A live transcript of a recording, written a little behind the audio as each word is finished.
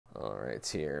It's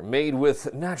here, made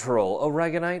with natural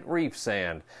aragonite reef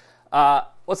sand.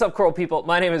 What's up, coral people?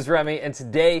 My name is Remy, and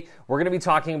today we're going to be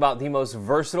talking about the most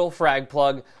versatile frag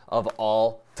plug of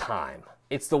all time.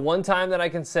 It's the one time that I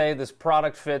can say this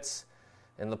product fits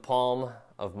in the palm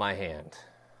of my hand.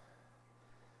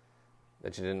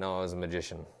 Bet you didn't know I was a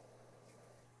magician.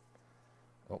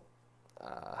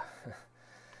 Oh,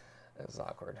 that's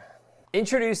awkward.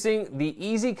 Introducing the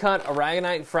Easy Cut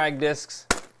Aragonite Frag Discs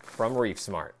from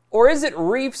Reefsmart. Or is it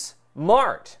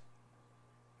Reefsmart?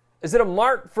 Is it a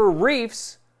mart for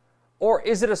reefs, or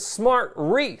is it a smart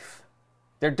reef?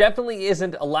 There definitely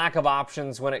isn't a lack of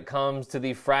options when it comes to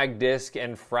the frag disc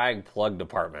and frag plug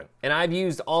department. And I've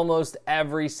used almost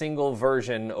every single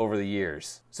version over the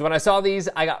years. So when I saw these,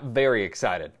 I got very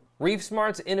excited.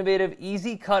 Reefsmart's innovative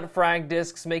Easy Cut frag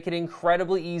discs make it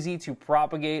incredibly easy to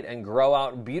propagate and grow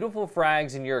out beautiful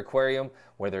frags in your aquarium,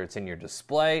 whether it's in your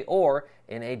display or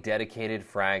in a dedicated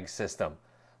frag system.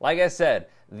 Like I said,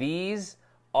 these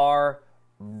are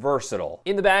versatile.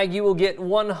 In the bag, you will get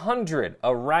 100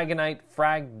 aragonite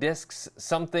frag discs.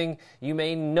 Something you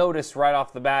may notice right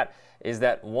off the bat is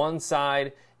that one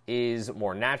side is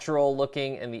more natural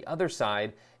looking and the other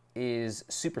side is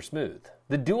super smooth.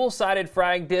 The dual-sided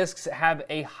frag discs have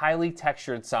a highly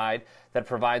textured side that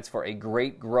provides for a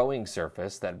great growing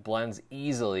surface that blends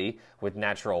easily with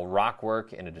natural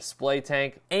rockwork in a display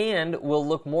tank and will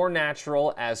look more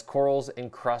natural as corals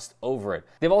encrust over it.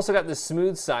 They've also got the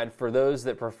smooth side for those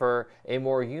that prefer a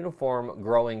more uniform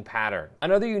growing pattern.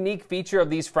 Another unique feature of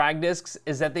these frag discs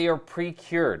is that they are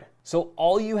pre-cured. So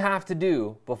all you have to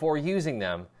do before using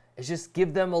them is just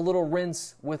give them a little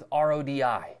rinse with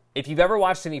RODI. If you've ever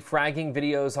watched any fragging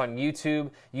videos on YouTube,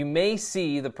 you may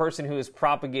see the person who is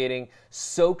propagating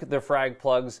soak their frag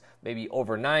plugs maybe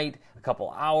overnight, a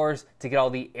couple hours, to get all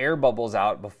the air bubbles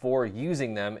out before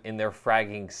using them in their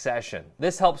fragging session.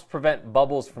 This helps prevent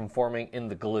bubbles from forming in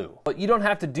the glue. But you don't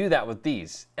have to do that with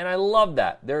these, and I love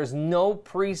that. There is no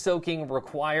pre-soaking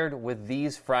required with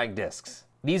these frag discs.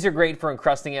 These are great for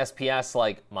encrusting SPS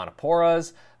like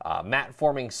monoporas,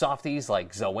 mat-forming softies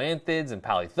like zoanthids and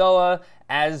palithoa,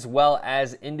 as well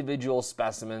as individual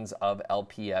specimens of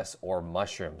LPS or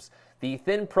mushrooms. The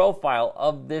thin profile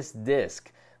of this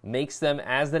disc makes them,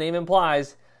 as the name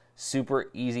implies, super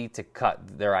easy to cut.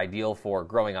 They're ideal for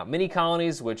growing out mini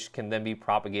colonies, which can then be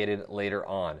propagated later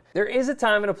on. There is a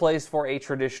time and a place for a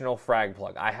traditional frag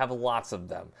plug. I have lots of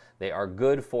them. They are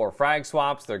good for frag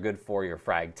swaps, they're good for your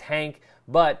frag tank,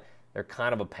 but they're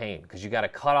kind of a pain because you got to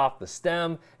cut off the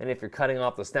stem, and if you're cutting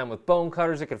off the stem with bone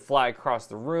cutters, it could fly across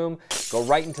the room, go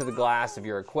right into the glass of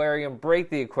your aquarium, break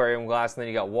the aquarium glass, and then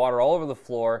you got water all over the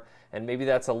floor, and maybe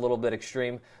that's a little bit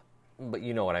extreme, but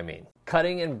you know what I mean.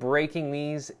 Cutting and breaking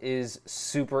these is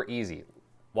super easy.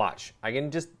 Watch, I can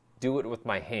just do it with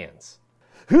my hands.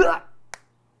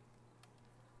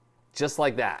 Just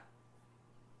like that.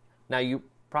 Now you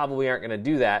probably aren't going to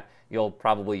do that. You'll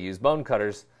probably use bone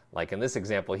cutters. Like in this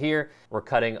example here, we're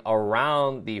cutting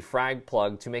around the frag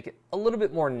plug to make it a little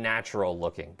bit more natural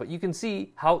looking. But you can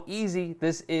see how easy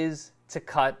this is to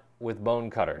cut with bone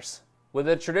cutters. With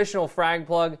a traditional frag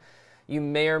plug, you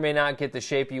may or may not get the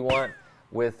shape you want.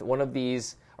 With one of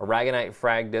these aragonite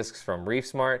frag discs from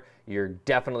Reefsmart, you're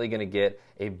definitely going to get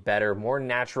a better, more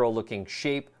natural looking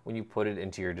shape when you put it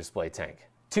into your display tank.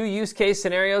 Two use case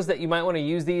scenarios that you might want to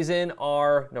use these in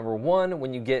are, number one,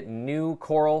 when you get new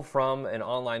coral from an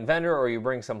online vendor or you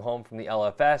bring some home from the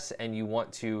LFS and you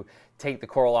want to take the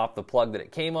coral off the plug that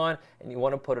it came on and you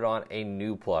want to put it on a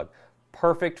new plug.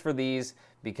 Perfect for these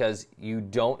because you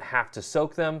don't have to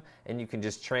soak them and you can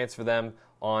just transfer them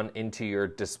on into your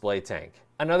display tank.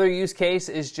 Another use case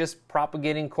is just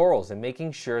propagating corals and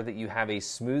making sure that you have a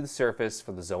smooth surface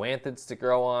for the zoanthids to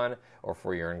grow on or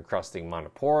for your encrusting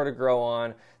monopora to grow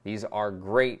on. These are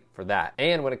great for that.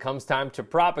 And when it comes time to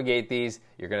propagate these,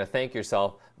 you're going to thank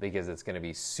yourself because it's going to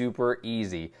be super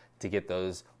easy to get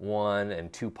those 1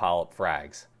 and 2 polyp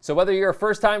frags. So whether you're a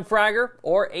first-time fragger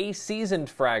or a seasoned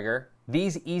fragger,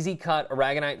 these Easy Cut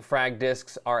aragonite frag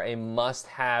discs are a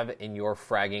must-have in your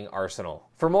fragging arsenal.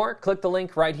 For more, click the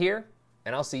link right here,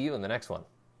 and I'll see you in the next one.